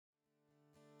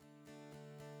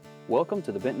Welcome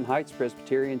to the Benton Heights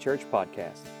Presbyterian Church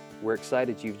podcast. We're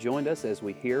excited you've joined us as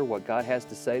we hear what God has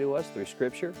to say to us through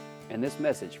Scripture and this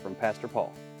message from Pastor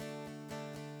Paul.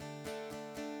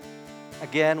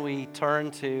 Again, we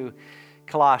turn to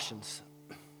Colossians.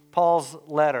 Paul's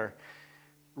letter,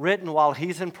 written while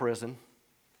he's in prison.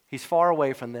 He's far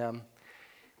away from them,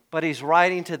 but he's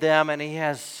writing to them, and he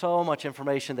has so much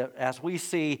information that, as we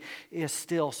see, is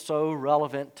still so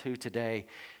relevant to today.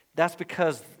 That's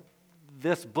because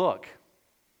this book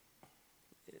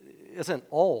isn't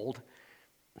old,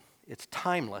 it's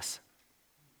timeless.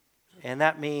 And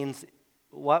that means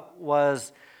what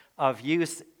was of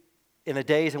use in the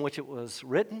days in which it was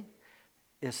written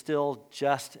is still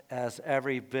just as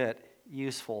every bit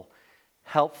useful,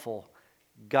 helpful,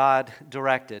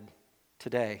 God-directed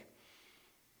today.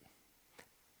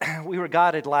 We were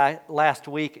guided last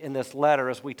week in this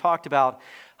letter as we talked about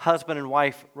husband and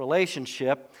wife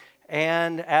relationship.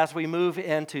 And as we move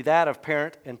into that of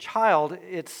parent and child,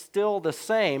 it's still the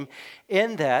same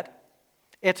in that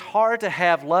it's hard to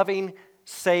have loving,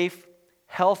 safe,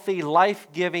 healthy,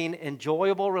 life-giving,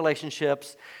 enjoyable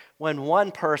relationships when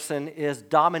one person is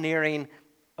domineering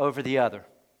over the other.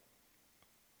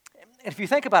 If you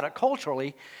think about it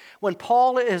culturally, when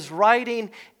Paul is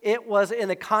writing, it was in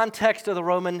the context of the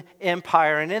Roman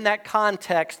Empire. And in that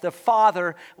context, the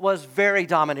father was very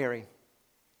domineering.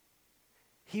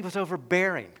 He was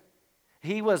overbearing.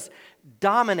 He was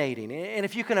dominating. And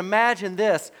if you can imagine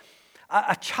this,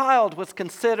 a child was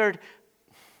considered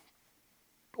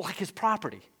like his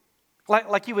property.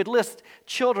 Like you would list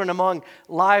children among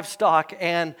livestock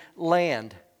and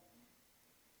land.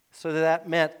 So that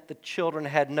meant the children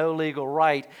had no legal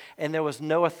right and there was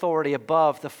no authority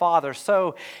above the father.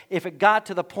 So if it got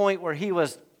to the point where he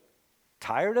was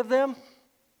tired of them,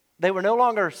 they were no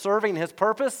longer serving his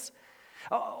purpose,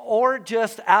 or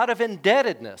just out of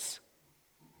indebtedness,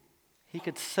 he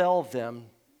could sell them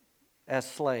as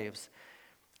slaves.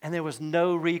 And there was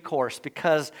no recourse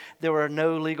because there were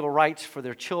no legal rights for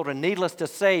their children. Needless to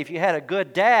say, if you had a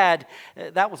good dad,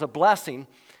 that was a blessing.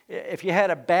 If you had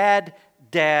a bad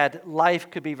dad, life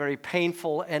could be very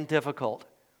painful and difficult.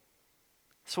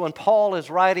 So when Paul is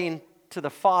writing to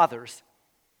the fathers,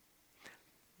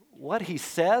 what he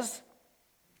says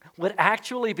would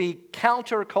actually be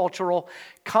countercultural,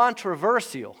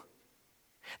 controversial.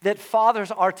 That fathers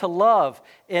are to love,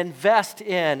 invest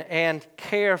in, and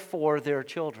care for their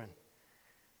children.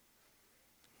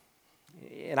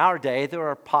 In our day, there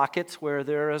are pockets where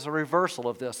there is a reversal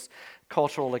of this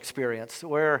cultural experience,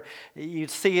 where you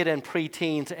see it in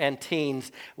preteens and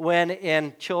teens, when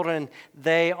in children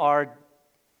they are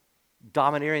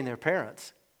domineering their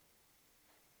parents.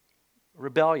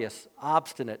 Rebellious,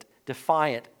 obstinate,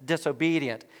 defiant,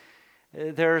 disobedient.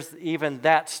 There's even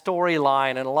that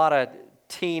storyline in a lot of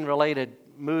teen-related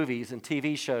movies and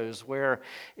TV shows where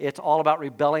it's all about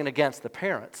rebelling against the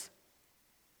parents.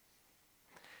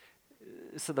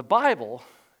 So the Bible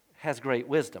has great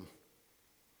wisdom.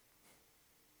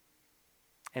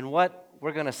 And what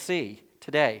we're going to see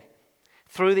today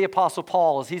through the Apostle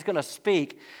Paul is he's going to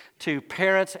speak to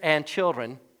parents and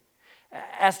children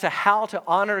as to how to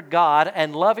honor God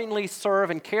and lovingly serve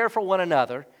and care for one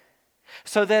another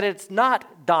so that it's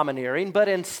not domineering, but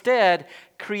instead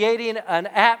creating an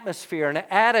atmosphere, an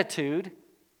attitude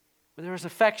where there is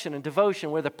affection and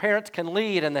devotion, where the parents can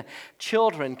lead and the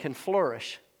children can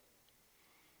flourish.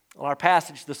 Well, our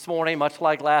passage this morning, much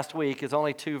like last week, is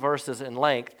only 2 verses in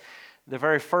length. The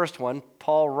very first one,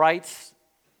 Paul writes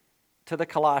to the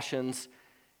Colossians,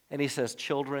 and he says,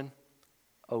 "Children,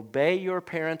 obey your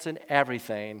parents in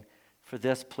everything, for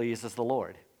this pleases the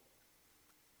Lord."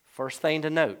 First thing to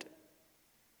note,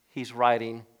 he's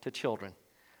writing to children.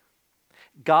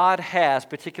 God has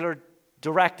particular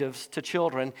directives to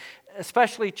children,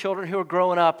 especially children who are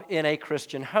growing up in a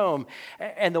Christian home.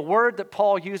 And the word that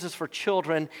Paul uses for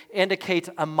children indicates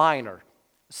a minor,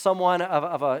 someone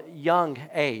of a young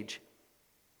age.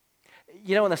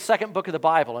 You know, in the second book of the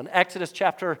Bible, in Exodus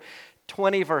chapter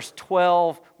 20, verse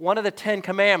 12, one of the 10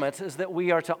 commandments is that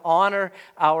we are to honor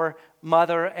our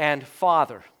mother and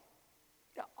father.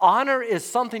 Honor is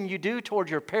something you do toward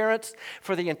your parents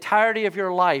for the entirety of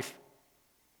your life.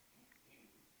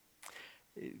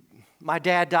 My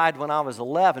dad died when I was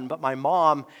 11, but my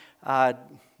mom, not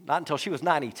until she was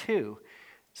 92.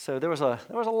 So there was a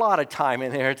lot of time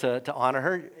in there to honor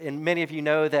her. And many of you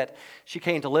know that she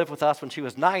came to live with us when she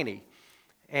was 90.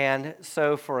 And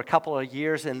so for a couple of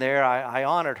years in there, I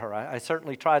honored her. I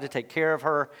certainly tried to take care of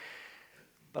her,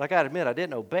 but I got to admit, I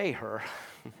didn't obey her.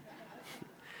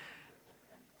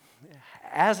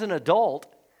 As an adult,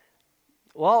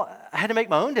 Well, I had to make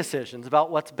my own decisions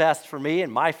about what's best for me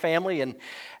and my family, and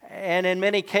in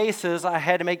many cases, I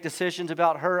had to make decisions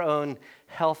about her own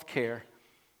health care.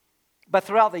 But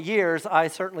throughout the years, I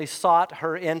certainly sought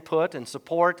her input and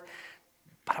support,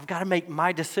 but I've got to make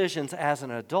my decisions as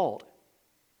an adult.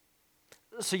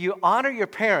 So you honor your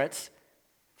parents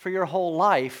for your whole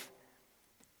life.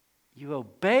 You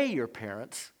obey your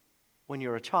parents when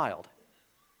you're a child.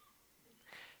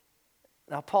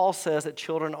 Now, Paul says that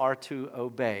children are to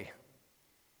obey.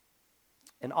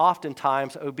 And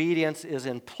oftentimes, obedience is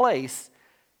in place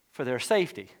for their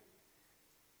safety.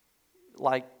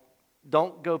 Like,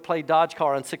 don't go play Dodge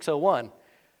car on 601.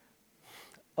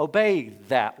 Obey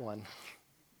that one.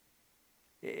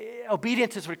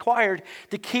 Obedience is required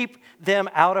to keep them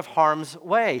out of harm's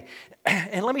way.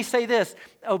 And let me say this,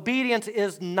 obedience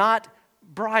is not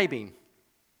bribing.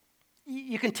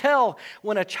 You can tell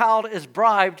when a child is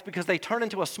bribed because they turn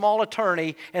into a small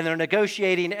attorney and they're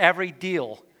negotiating every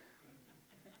deal.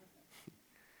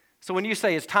 So when you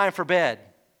say it's time for bed,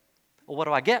 well, what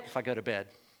do I get if I go to bed?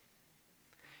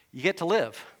 You get to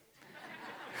live.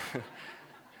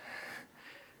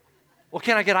 Well,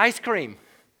 can I get ice cream?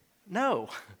 No.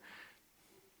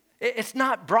 It's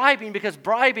not bribing, because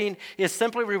bribing is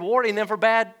simply rewarding them for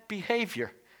bad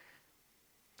behavior.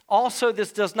 Also,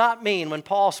 this does not mean, when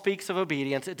Paul speaks of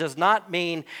obedience, it does not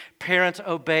mean parents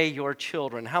obey your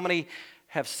children. How many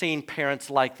have seen parents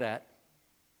like that?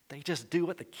 They just do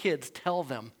what the kids tell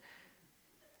them.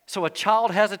 So a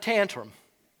child has a tantrum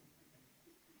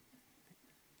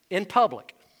in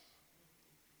public.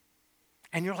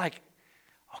 And you're like,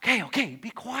 okay,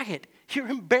 be quiet. You're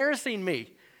embarrassing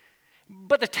me.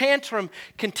 But the tantrum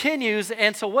continues,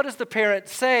 and so what does the parent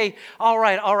say? All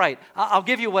right, I'll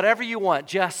give you whatever you want,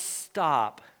 just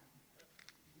stop.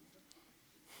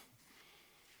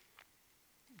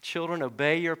 Children,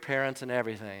 obey your parents in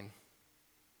everything,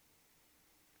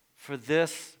 for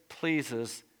this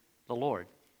pleases the Lord.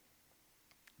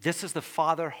 This is the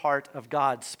father heart of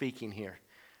God speaking here.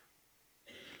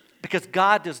 Because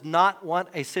God does not want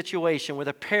a situation where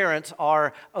the parents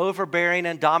are overbearing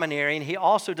and domineering. He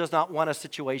also does not want a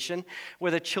situation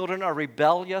where the children are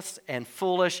rebellious and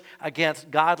foolish against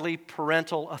godly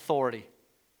parental authority.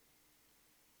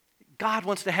 God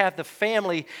wants to have the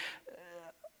family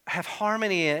have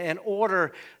harmony and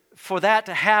order. For that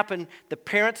to happen, the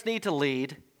parents need to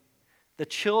lead. The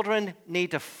children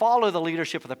need to follow the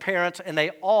leadership of the parents, and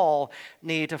they all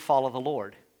need to follow the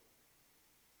Lord.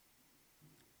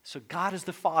 So God is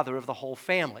the father of the whole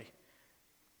family.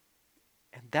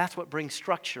 And that's what brings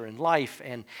structure in life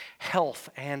and health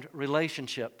and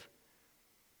relationship.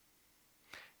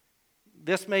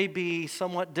 This may be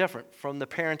somewhat different from the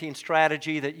parenting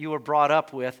strategy that you were brought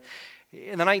up with.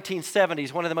 In the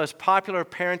 1970s, one of the most popular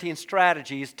parenting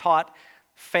strategies taught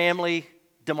family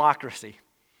democracy,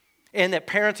 and that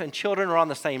parents and children are on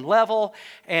the same level,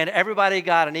 and everybody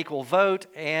got an equal vote,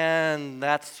 and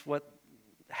that's what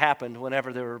happened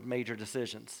whenever there were major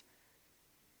decisions.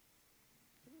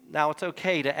 Now, it's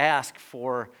okay to ask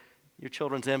for your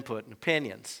children's input and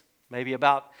opinions, maybe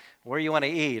about where you want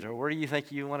to eat or where you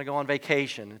think you want to go on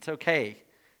vacation. It's okay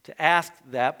to ask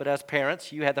that, but as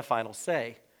parents, you had the final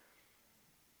say.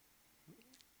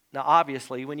 Now,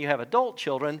 obviously, when you have adult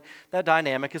children, that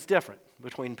dynamic is different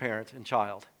between parent and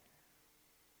child.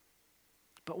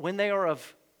 But when they are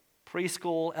of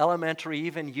preschool, elementary,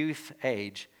 even youth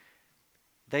age,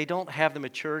 they don't have the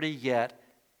maturity yet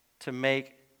to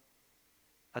make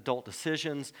adult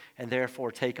decisions and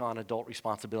therefore take on adult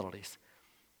responsibilities.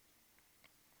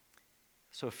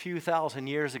 So a few thousand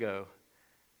years ago,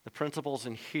 the principles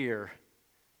in here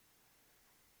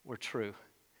were true.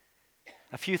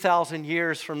 A few thousand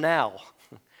years from now,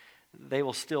 they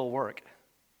will still work.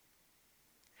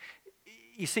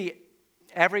 You see,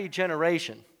 every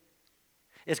generation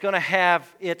is going to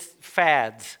have its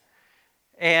fads.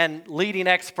 And leading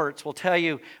experts will tell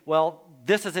you, well,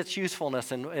 this is its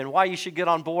usefulness and why you should get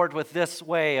on board with this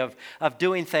way of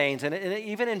doing things, and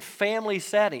even in family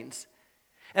settings.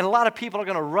 And a lot of people are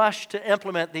going to rush to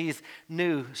implement these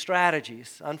new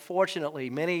strategies. Unfortunately,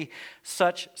 many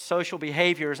such social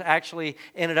behaviors actually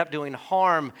ended up doing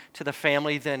harm to the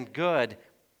family than good.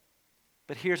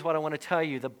 But here's what I want to tell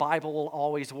you, the Bible will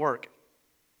always work.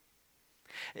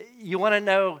 You want to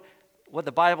know what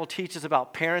the Bible teaches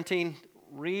about parenting?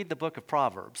 Read the book of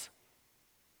Proverbs.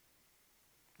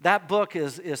 That book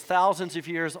is thousands of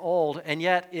years old, and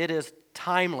yet it is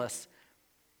timeless.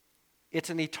 It's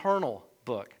an eternal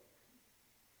book,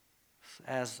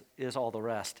 as is all the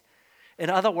rest. In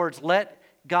other words, let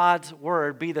God's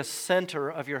word be the center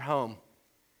of your home.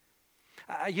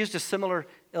 I used a similar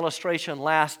illustration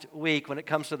last week when it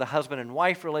comes to the husband and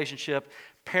wife relationship.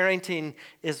 Parenting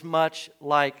is much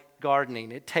like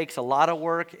gardening. It takes a lot of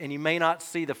work, and you may not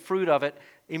see the fruit of it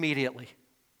immediately.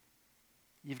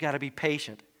 You've got to be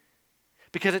patient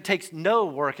because it takes no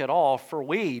work at all for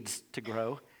weeds to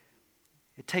grow.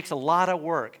 It takes a lot of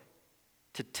work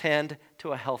to tend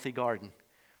to a healthy garden.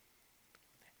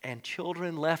 And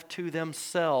children left to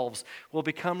themselves will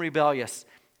become rebellious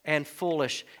and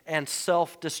foolish and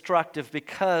self-destructive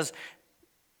because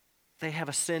they have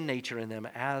a sin nature in them,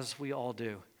 as we all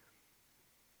do.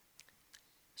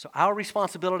 So our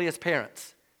responsibility as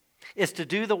parents is to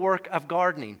do the work of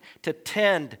gardening, to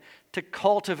tend, to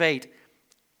cultivate,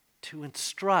 to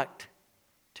instruct,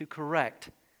 to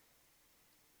correct.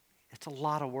 It's a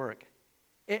lot of work.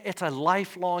 It's a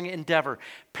lifelong endeavor.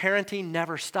 Parenting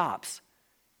never stops.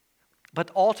 But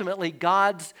ultimately,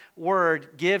 God's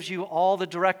Word gives you all the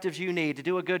directives you need to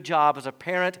do a good job as a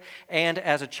parent and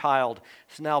as a child.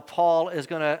 So now Paul is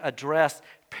going to address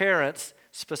parents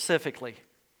specifically.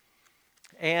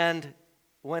 And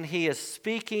when he is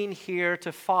speaking here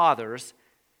to fathers,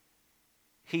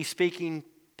 he's speaking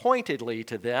pointedly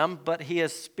to them, but he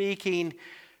is speaking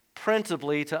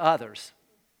principally to others.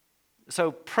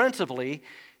 So principally,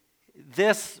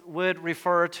 this would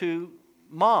refer to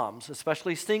moms,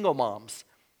 especially single moms,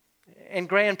 and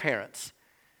grandparents,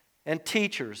 and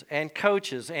teachers, and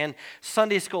coaches, and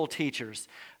Sunday school teachers.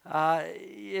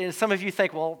 Some of you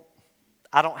think, well,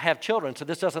 I don't have children, so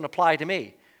this doesn't apply to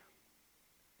me.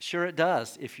 Sure it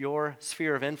does, if your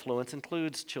sphere of influence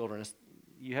includes children.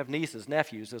 You have nieces,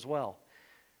 nephews as well.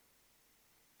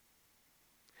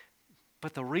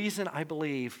 But the reason I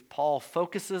believe Paul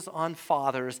focuses on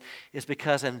fathers is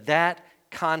because in that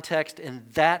context, in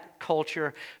that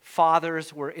culture,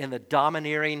 fathers were in the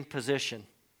domineering position.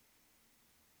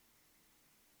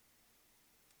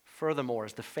 Furthermore,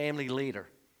 as the family leader,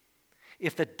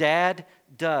 if the dad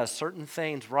does certain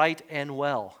things right and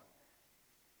well,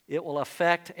 it will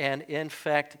affect and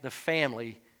infect the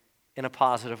family in a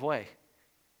positive way.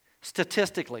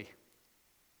 Statistically,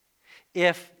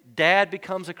 if dad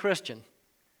becomes a Christian,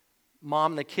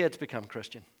 mom and the kids become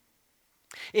Christian.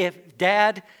 If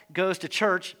dad goes to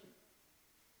church,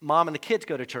 mom and the kids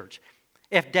go to church.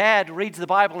 If dad reads the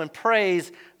Bible and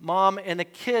prays, mom and the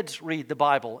kids read the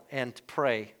Bible and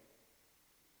pray.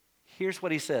 Here's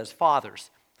what he says: fathers,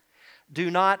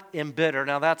 do not embitter.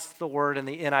 Now that's the word in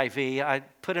the NIV. I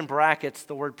put in brackets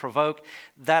the word provoke.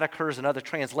 That occurs in other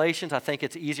translations. I think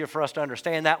it's easier for us to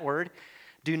understand that word.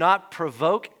 Do not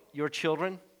provoke your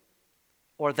children,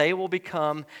 or they will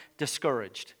become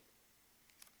discouraged.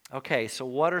 Okay, so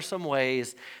what are some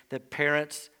ways that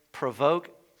parents provoke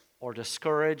or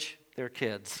discourage their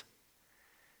kids?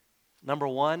 Number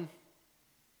one,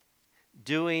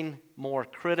 doing more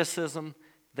criticism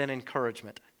than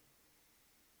encouragement.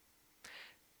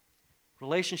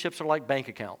 Relationships are like bank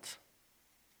accounts.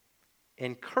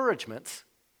 Encouragements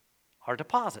are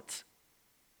deposits.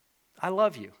 I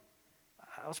love you.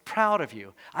 I was proud of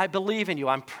you. I believe in you.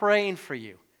 I'm praying for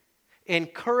you.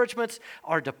 Encouragements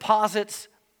are deposits.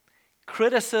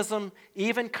 Criticism,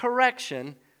 even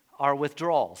correction, are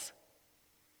withdrawals.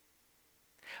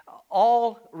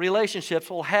 All relationships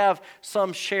will have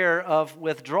some share of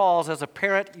withdrawals. As a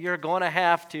parent, you're going to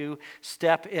have to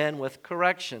step in with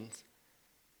corrections.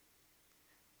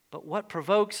 But what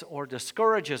provokes or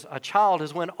discourages a child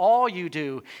is when all you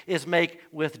do is make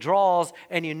withdrawals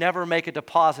and you never make a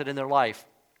deposit in their life.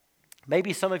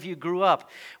 Maybe some of you grew up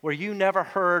where you never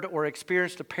heard or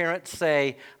experienced a parent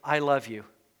say, "I love you."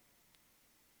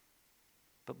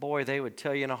 But boy, they would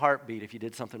tell you in a heartbeat if you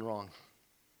did something wrong.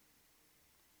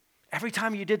 Every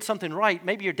time you did something right,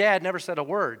 maybe your dad never said a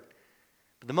word.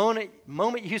 But the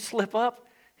moment you slip up,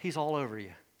 he's all over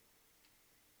you.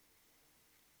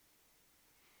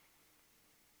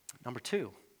 Number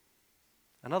two,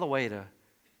 another way to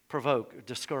provoke or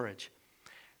discourage: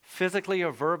 physically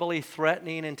or verbally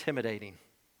threatening, intimidating.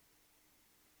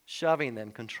 Shoving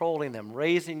them, controlling them,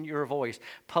 raising your voice,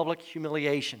 public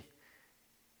humiliation.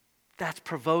 That's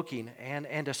provoking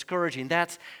and discouraging.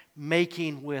 That's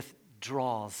making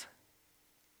withdrawals.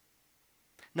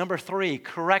 Number three,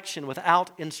 correction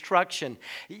without instruction.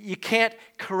 You can't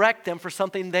correct them for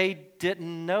something they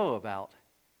didn't know about.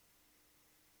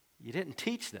 You didn't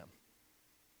teach them.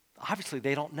 Obviously,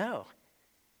 they don't know.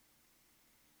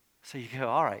 So you go,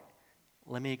 all right,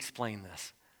 let me explain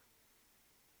this.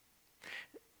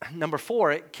 Number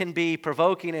four, it can be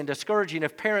provoking and discouraging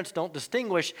if parents don't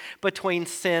distinguish between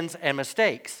sins and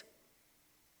mistakes.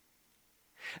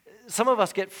 Some of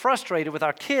us get frustrated with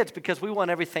our kids because we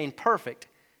want everything perfect.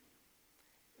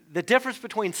 The difference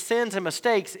between sins and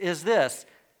mistakes is this: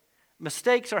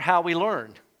 Mistakes are how we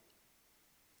learn.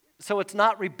 So it's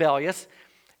not rebellious.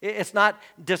 It's not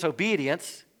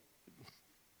disobedience.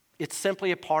 It's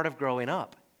simply a part of growing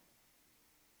up.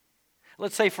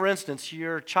 Let's say, for instance,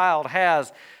 your child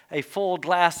has a full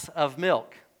glass of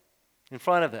milk in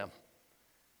front of them.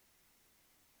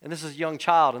 And this is a young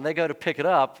child, and they go to pick it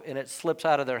up, and it slips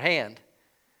out of their hand.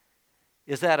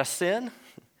 Is that a sin?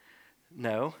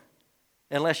 No.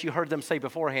 Unless you heard them say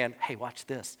beforehand, hey, watch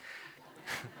this.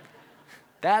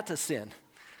 That's a sin.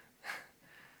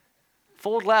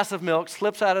 Full glass of milk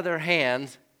slips out of their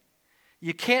hands.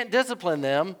 You can't discipline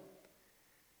them.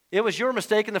 It was your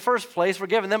mistake in the first place for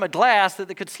giving them a glass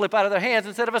that could slip out of their hands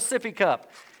instead of a sippy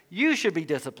cup. You should be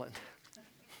disciplined.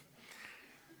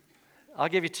 I'll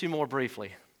give you two more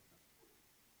briefly.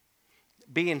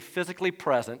 Being physically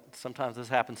present, sometimes this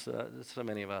happens to so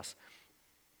many of us.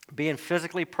 Being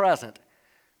physically present,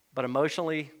 but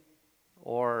emotionally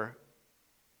or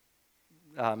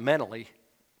mentally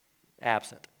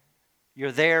absent.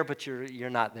 You're there, but you're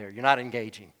not there. You're not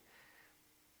engaging.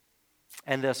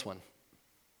 And this one,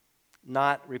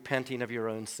 not repenting of your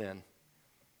own sin.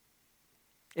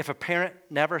 If a parent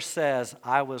never says,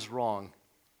 I was wrong,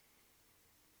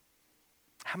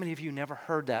 how many of you never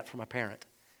heard that from a parent?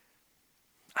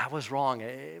 I was wrong.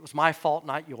 It was my fault,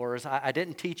 not yours. I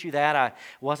didn't teach you that. I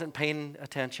wasn't paying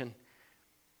attention.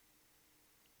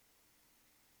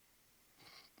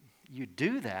 You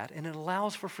do that, and it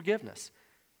allows for forgiveness.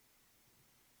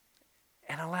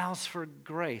 And allows for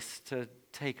grace to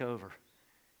take over.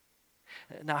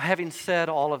 Now, having said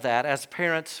all of that, as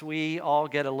parents, we all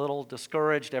get a little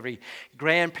discouraged. Every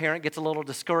grandparent gets a little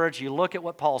discouraged. You look at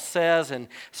what Paul says and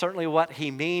certainly what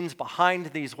he means behind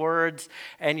these words,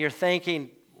 and you're thinking,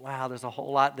 wow, there's a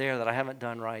whole lot there that I haven't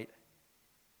done right.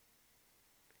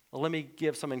 Well, let me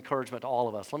give some encouragement to all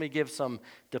of us. Let me give some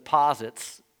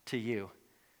deposits to you.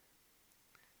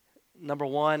 Number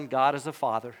one, God is a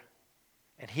father,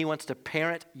 and he wants to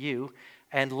parent you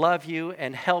and love you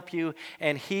and help you,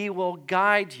 and he will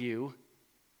guide you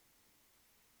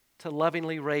to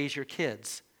lovingly raise your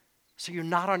kids. So you're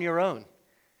not on your own.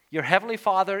 Your Heavenly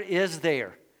Father is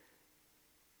there.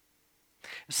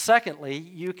 Secondly,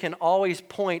 you can always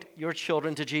point your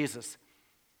children to Jesus.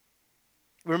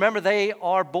 Remember, they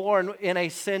are born in a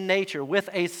sin nature, with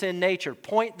a sin nature.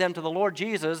 Point them to the Lord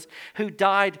Jesus who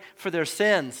died for their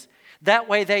sins. That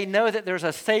way they know that there's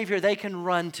a Savior they can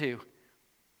run to.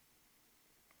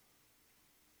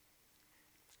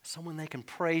 Someone they can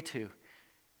pray to.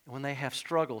 And when they have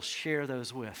struggles, share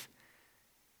those with.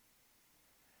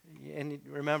 And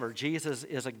remember, Jesus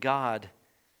is a God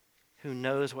who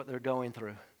knows what they're going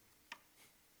through.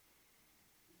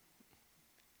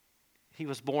 He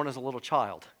was born as a little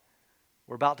child.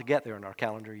 We're about to get there in our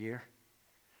calendar year.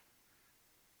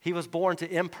 He was born to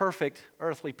imperfect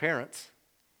earthly parents.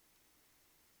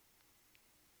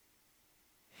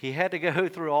 He had to go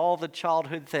through all the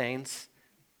childhood things,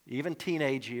 even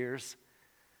teenage years.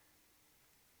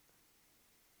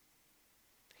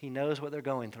 He knows what they're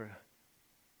going through.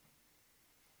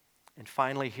 And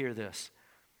finally, hear this.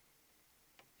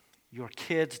 Your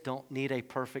kids don't need a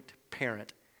perfect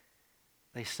parent.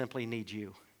 They simply need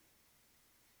you.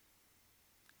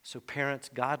 So parents,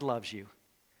 God loves you.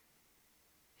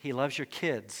 He loves your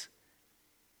kids.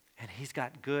 And he's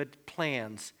got good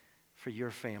plans for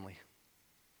your family.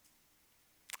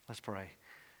 Let's pray.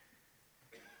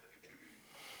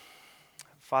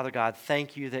 Father God,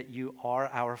 thank you that you are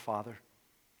our Father.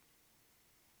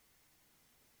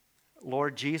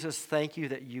 Lord Jesus, thank you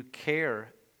that you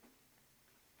care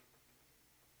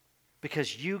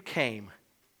because you came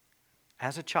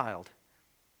as a child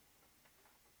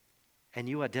and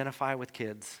you identify with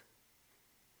kids.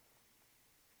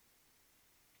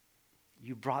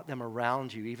 You brought them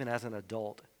around you even as an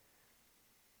adult.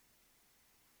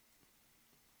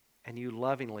 And you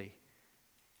lovingly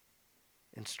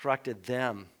instructed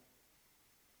them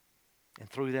and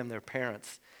through them their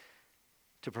parents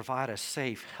to provide a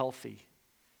safe, healthy,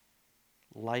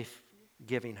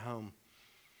 life-giving home.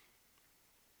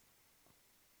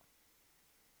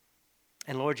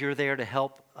 And Lord, you're there to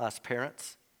help us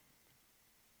parents.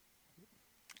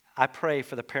 I pray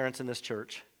for the parents in this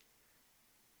church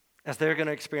as they're going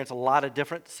to experience a lot of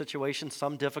different situations,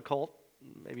 some difficult,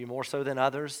 maybe more so than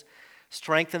others.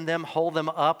 Strengthen them, hold them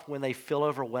up when they feel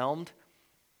overwhelmed.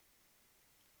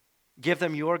 Give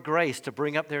them your grace to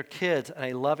bring up their kids in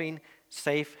a loving,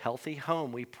 safe, healthy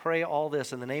home. We pray all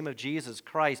this in the name of Jesus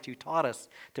Christ, who taught us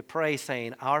to pray,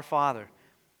 saying, Our Father,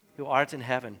 who art in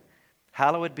heaven,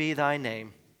 hallowed be thy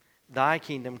name. Thy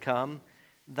kingdom come,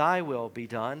 thy will be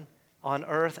done, on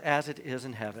earth as it is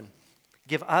in heaven.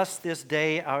 Give us this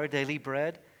day our daily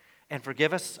bread, And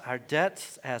forgive us our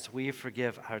debts as we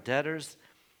forgive our debtors.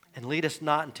 And lead us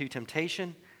not into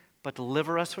temptation, but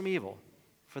deliver us from evil.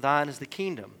 For thine is the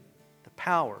kingdom, the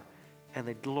power, and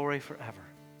the glory forever.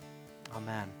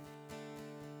 Amen.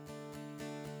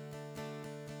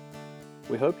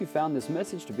 We hope you found this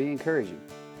message to be encouraging.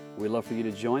 We'd love for you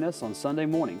to join us on Sunday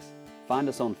mornings. Find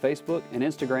us on Facebook and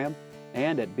Instagram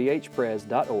and at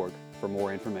bhpres.org for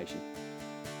more information.